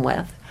kill him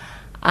with,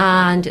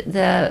 and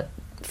the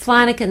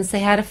Flanagans, they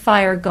had a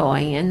fire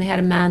going, and they had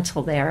a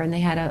mantle there, and they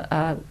had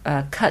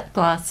a cut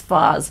glass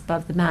vase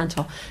above the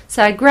mantle.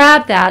 So I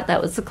grabbed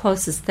that was the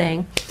closest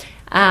thing,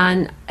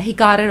 and he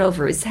got it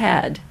over his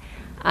head,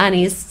 and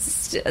he's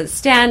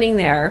standing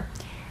there.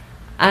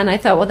 And I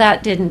thought, well,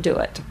 that didn't do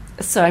it.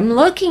 So I'm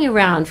looking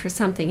around for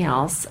something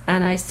else,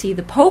 and I see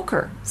the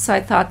poker. So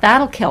I thought,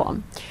 that'll kill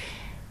him.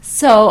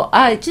 So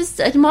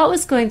what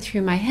was going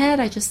through my head,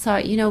 I just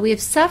thought, we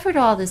have suffered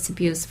all this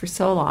abuse for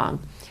so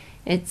long.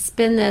 It's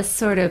been this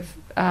sort of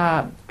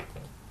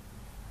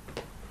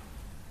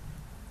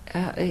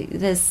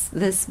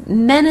this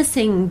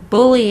menacing,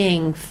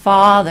 bullying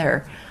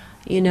father,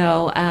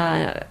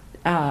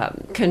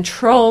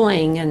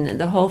 controlling and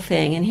the whole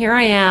thing. And here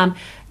I am,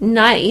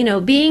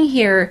 being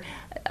here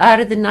out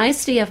of the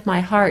nicety of my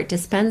heart to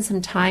spend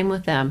some time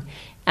with them.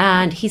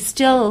 And he's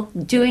still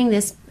doing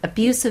this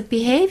abusive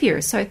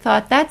behavior. So I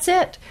thought, that's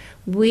it.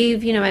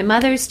 My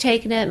mother's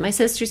taken it, my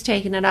sister's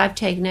taken it, I've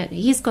taken it.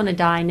 He's going to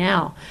die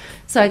now.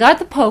 So I got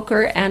the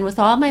poker, and with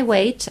all my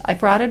weight, I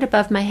brought it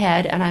above my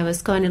head, and I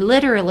was going to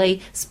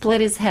literally split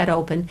his head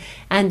open.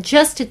 And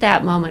just at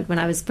that moment, when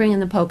I was bringing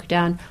the poker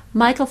down,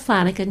 Michael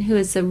Flanagan, who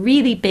is a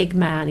really big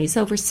man, he's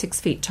over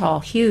 6 feet tall,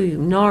 huge,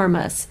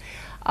 enormous,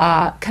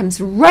 comes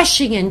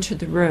rushing into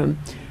the room,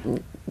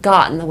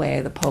 got in the way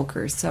of the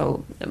poker.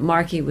 So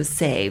Marky was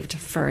saved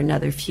for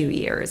another few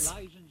years.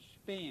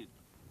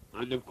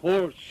 And of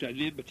course, and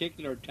in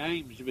particular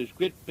times, there was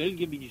great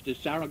pilgrimage to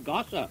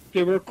Saragossa.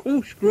 There were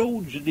coast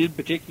roads in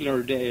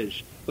particular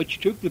days,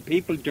 which took the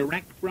people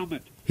direct from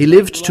it. He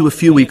lived to a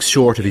few weeks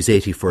short of his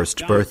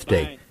 81st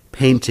birthday,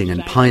 painting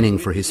and pining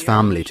for his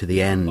family to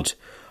the end.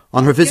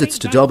 On her visits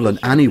to Dublin,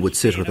 Annie would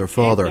sit with her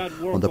father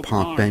on the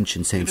park bench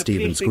in St.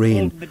 Stephen's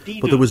Green,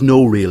 but there was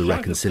no real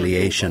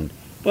reconciliation.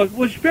 But it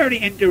was very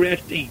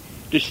interesting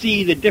to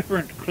see the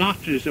different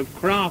classes of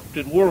craft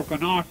and work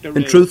and art.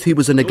 In truth, he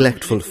was a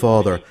neglectful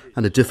father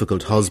and a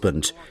difficult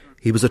husband.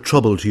 He was a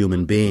troubled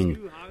human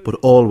being, but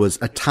always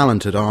a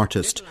talented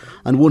artist,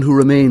 and one who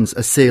remains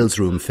a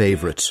salesroom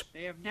favourite.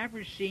 They have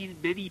never seen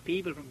many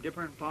people from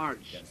different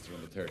parts.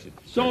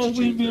 So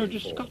when we were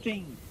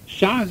discussing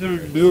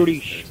southern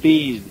Moorish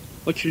Spain,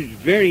 which is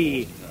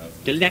very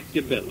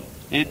delectable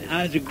and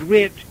has a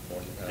great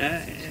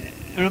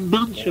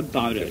romance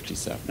about it,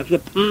 of the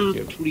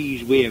palm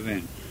trees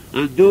waving,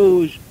 and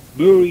those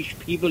Moorish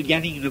people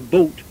getting in a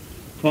boat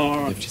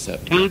for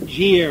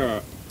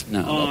Tangier.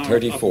 No,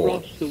 34.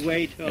 Across the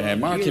way to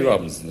Marky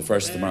Robinson, the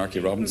first of the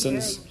Marky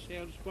Robinsons.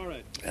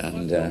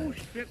 And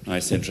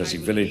nice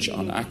interesting village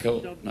on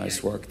Achill.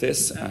 Nice work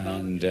this.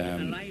 And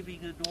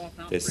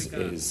this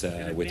is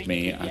with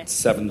me at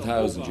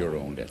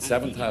 €7,000 at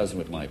 7,000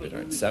 with my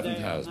bidder. At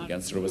 7,000.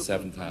 Against her was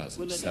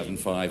 7,000.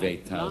 7,500,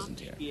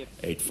 8,000 here.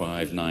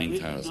 8,500,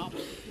 9,000.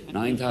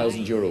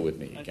 €9,000 with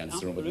me.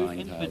 Against her with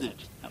 9,000.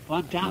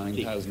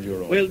 Fantastic.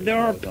 €9,000. Well, there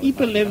are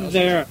people live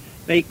there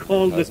they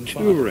call the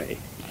Toure.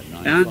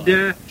 And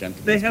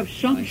they have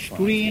some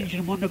strange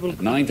and wonderful...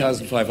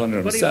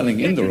 9,500 I'm selling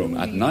in the room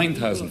at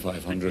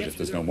 9,500 if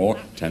there's no more.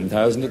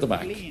 10,000 at the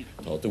back.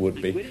 Thought there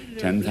would be.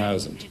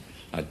 10,000.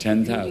 At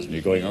 10,000.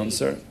 You're going on,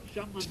 sir?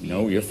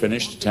 No, you're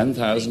finished.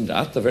 10,000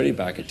 at the very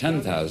back at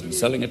 10,000.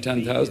 Selling at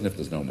 10,000 if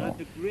there's no more.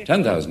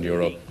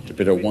 €10,000 to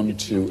bidder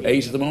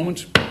 128 at the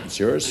moment. It's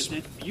yours.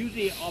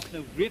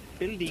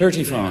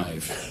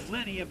 35.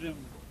 Many of them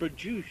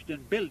produced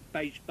and built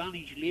by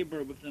Spanish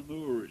labour with the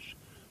Moors.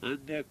 And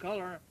the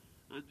colour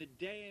and the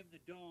day of the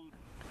dawn.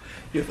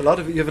 You have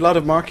a lot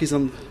of marquees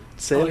on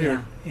sale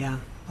here. Yeah.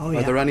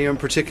 Are there any in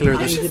particular?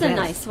 This is a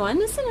nice one,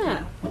 isn't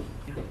it?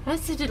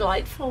 That's a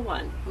delightful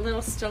one. A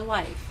little still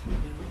life.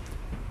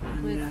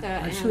 And,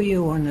 I'll show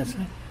you one that's,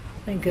 I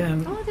think.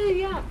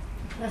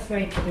 That's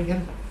very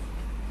typical.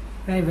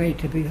 Very, very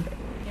typical.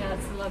 Yeah,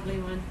 it's a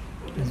lovely one.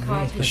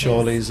 The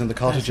Shawleys and the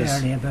cottages.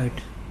 That's only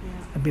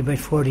I'd be about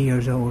 40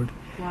 years old.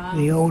 Wow.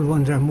 The old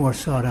ones are more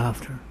sought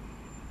after.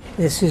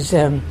 This is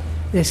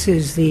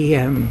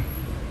the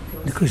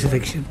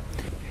crucifixion.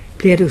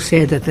 Plato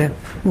said that the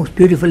most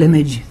beautiful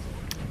image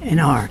in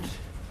art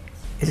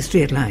is a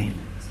straight line.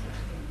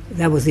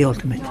 That was the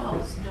ultimate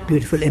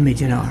beautiful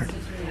image in art.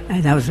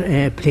 And that was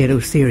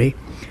Plato's theory.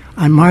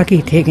 And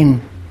Marky,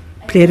 taking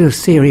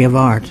Plato's theory of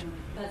art,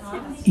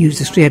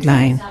 used a straight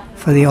line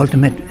for the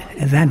ultimate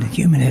event in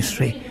human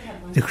history,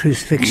 the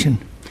crucifixion.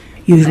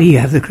 Usually you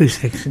have the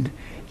crucifixion,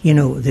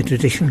 the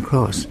traditional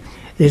cross.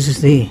 This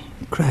is the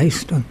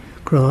Christ on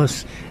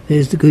cross,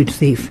 there's the good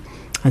thief,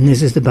 and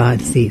this is the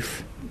bad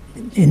thief.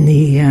 In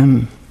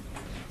the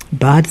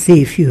bad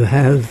thief you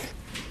have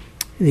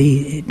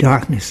the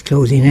darkness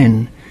closing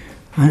in,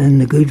 and in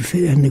the good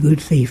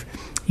thief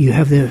you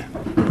have the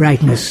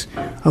brightness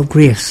of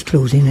grace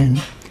closing in.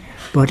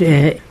 But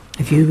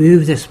if you view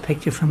this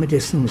picture from a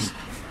distance,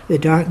 the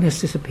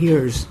darkness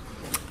disappears,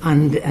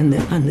 and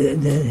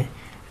the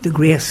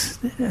grace,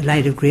 the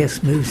light of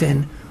grace moves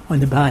in on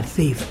the bad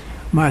thief.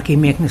 Marky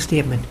making a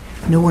statement.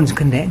 No one's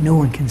condemned. No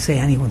one can say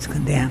anyone's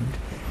condemned.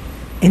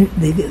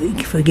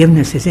 The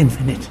forgiveness is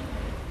infinite.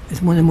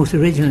 It's one of the most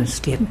original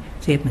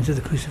statements of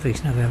the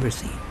crucifixion I've ever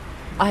seen.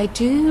 I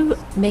do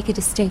make a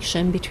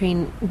distinction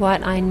between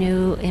what I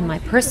knew in my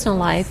personal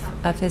life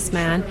of this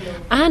man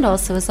and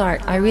also his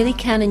art. I really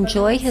can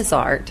enjoy his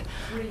art,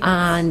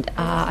 and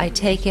I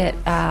take it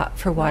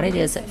for what it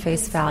is at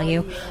face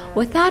value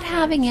without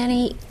having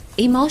any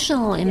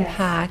emotional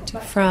impact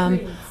from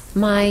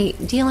my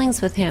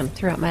dealings with him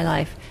throughout my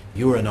life.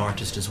 You're an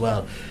artist as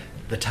well.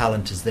 The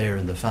talent is there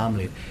in the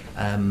family.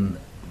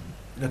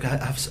 Look,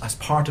 has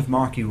part of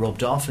Marky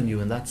rubbed off on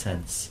you in that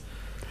sense?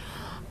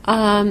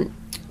 Well,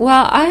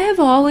 I have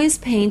always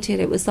painted.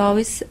 It was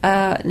always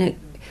a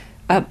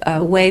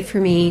way for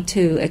me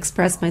to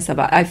express myself.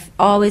 I've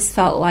always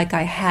felt like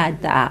I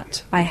had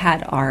that. I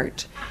had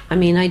art. I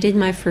mean, I did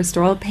my first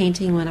oil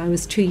painting when I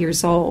was 2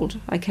 years old.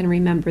 I can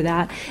remember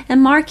that.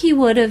 And Marky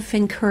would have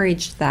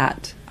encouraged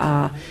that.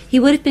 He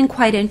would have been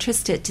quite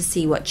interested to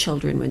see what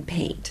children would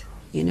paint.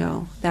 You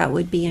know, that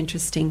would be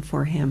interesting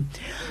for him.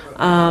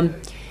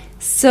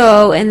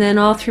 So, and then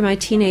all through my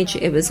teenage,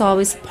 it was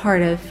always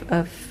part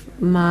of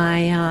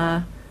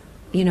my,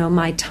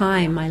 my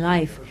time, my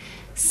life.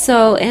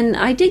 So, and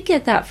I did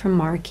get that from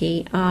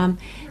Marky.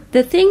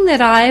 The thing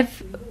that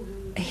I've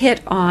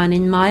hit on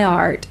in my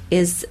art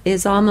is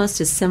almost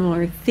a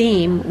similar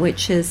theme,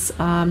 which is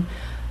a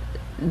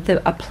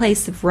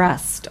place of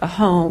rest, a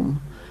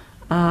home.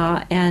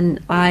 And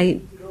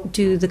I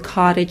do the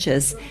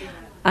cottages.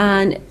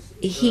 And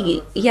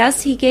he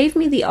gave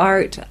me the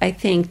art, I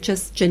think,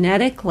 just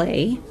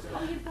genetically,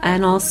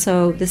 and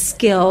also the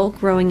skill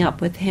growing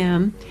up with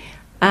him,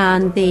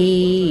 and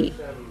the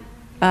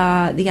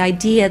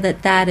idea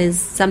that is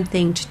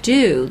something to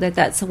do,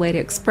 that's a way to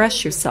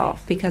express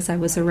yourself, because I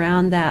was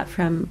around that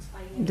from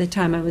the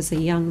time I was a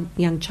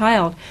young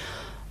child.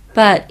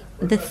 But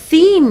the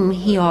theme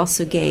he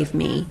also gave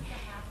me,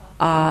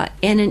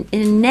 in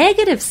a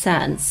negative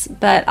sense,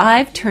 but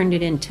I've turned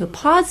it into a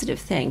positive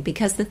thing,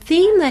 because the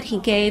theme that he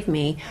gave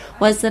me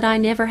was that I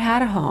never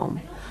had a home.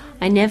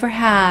 I never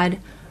had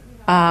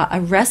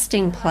a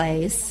resting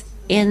place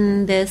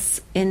in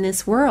this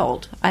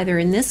world, either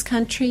in this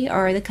country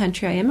or the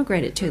country I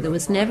immigrated to. There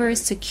was never a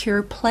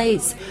secure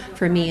place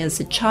for me as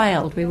a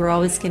child. We were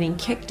always getting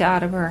kicked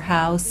out of our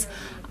house.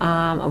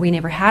 We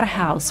never had a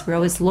house. We were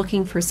always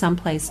looking for some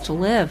place to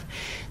live.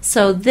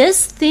 So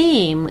this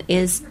theme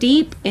is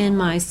deep in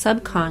my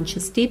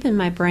subconscious, deep in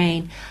my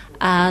brain,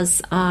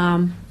 as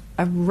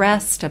a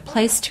rest, a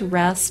place to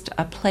rest,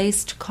 a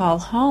place to call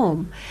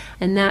home.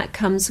 And that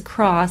comes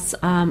across,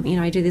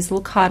 I do these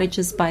little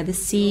cottages by the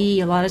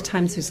sea. A lot of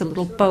times there's a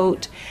little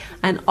boat.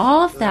 And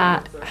all of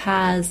that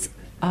has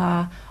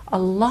a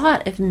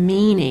lot of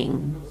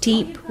meaning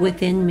deep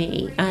within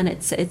me. And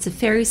it's a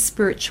very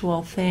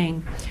spiritual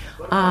thing.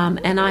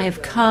 And I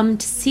have come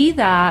to see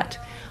that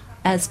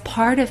as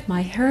part of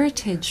my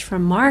heritage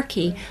from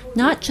Marky,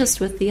 not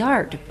just with the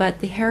art, but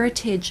the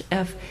heritage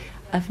of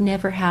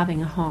never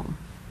having a home,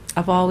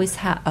 of always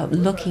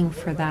looking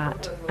for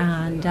that,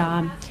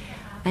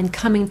 and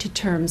coming to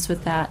terms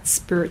with that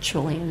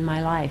spiritually in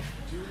my life,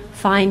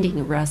 finding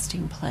a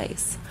resting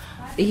place.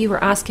 You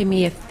were asking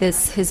me if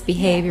his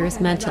behavior, his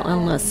mental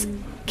illness,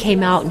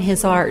 came out in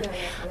his art,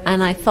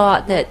 and I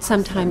thought that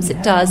sometimes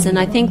it does, and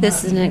I think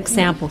this is an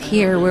example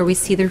here where we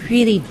see the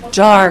really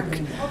dark,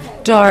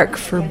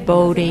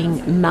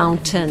 foreboding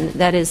mountain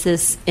that is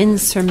this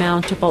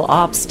insurmountable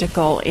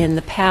obstacle in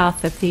the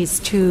path of these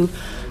two,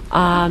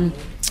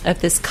 of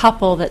this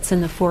couple that's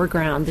in the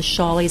foreground. The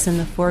Shawleys in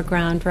the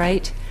foreground,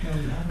 right?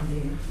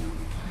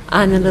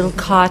 On the little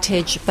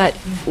cottage, but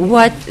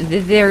what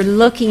they're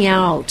looking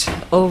out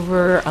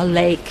over a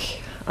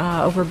lake,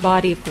 over a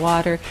body of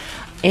water,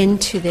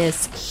 into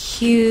this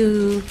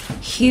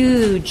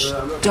huge,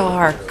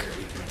 dark,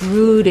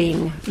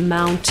 brooding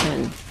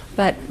mountain.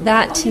 But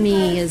that to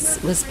me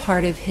was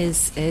part of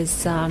his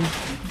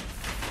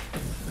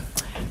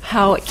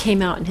how it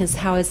came out in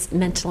how his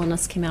mental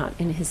illness came out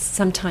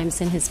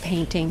sometimes in his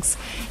paintings.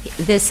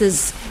 This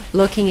is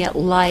looking at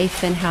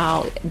life and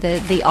how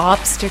the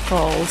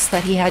obstacles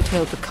that he had to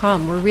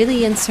overcome were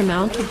really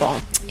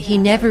insurmountable. He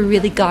never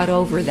really got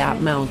over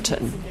that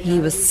mountain. He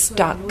was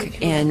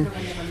stuck in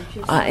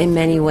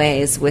many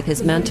ways with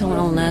his mental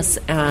illness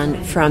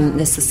and from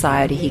the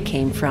society he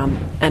came from.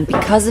 And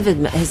because of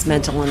his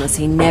mental illness,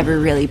 he never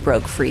really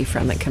broke free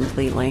from it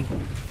completely.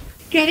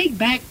 Getting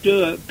back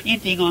to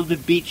painting on the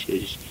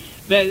beaches,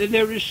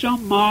 there is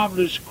some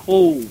marvellous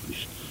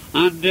coves,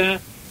 and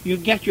you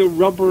get your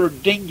rubber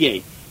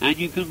dinghy, and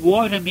you can go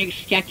out and make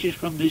sketches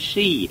from the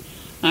sea,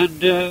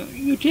 and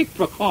you take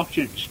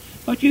precautions,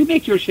 but you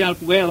make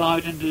yourself well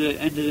out into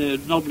the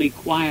lovely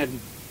quiet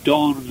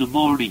dawn in the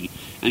morning,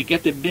 and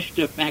get the mist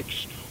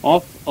effects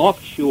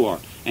offshore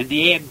and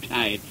the ebb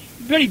tide.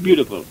 Very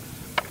beautiful.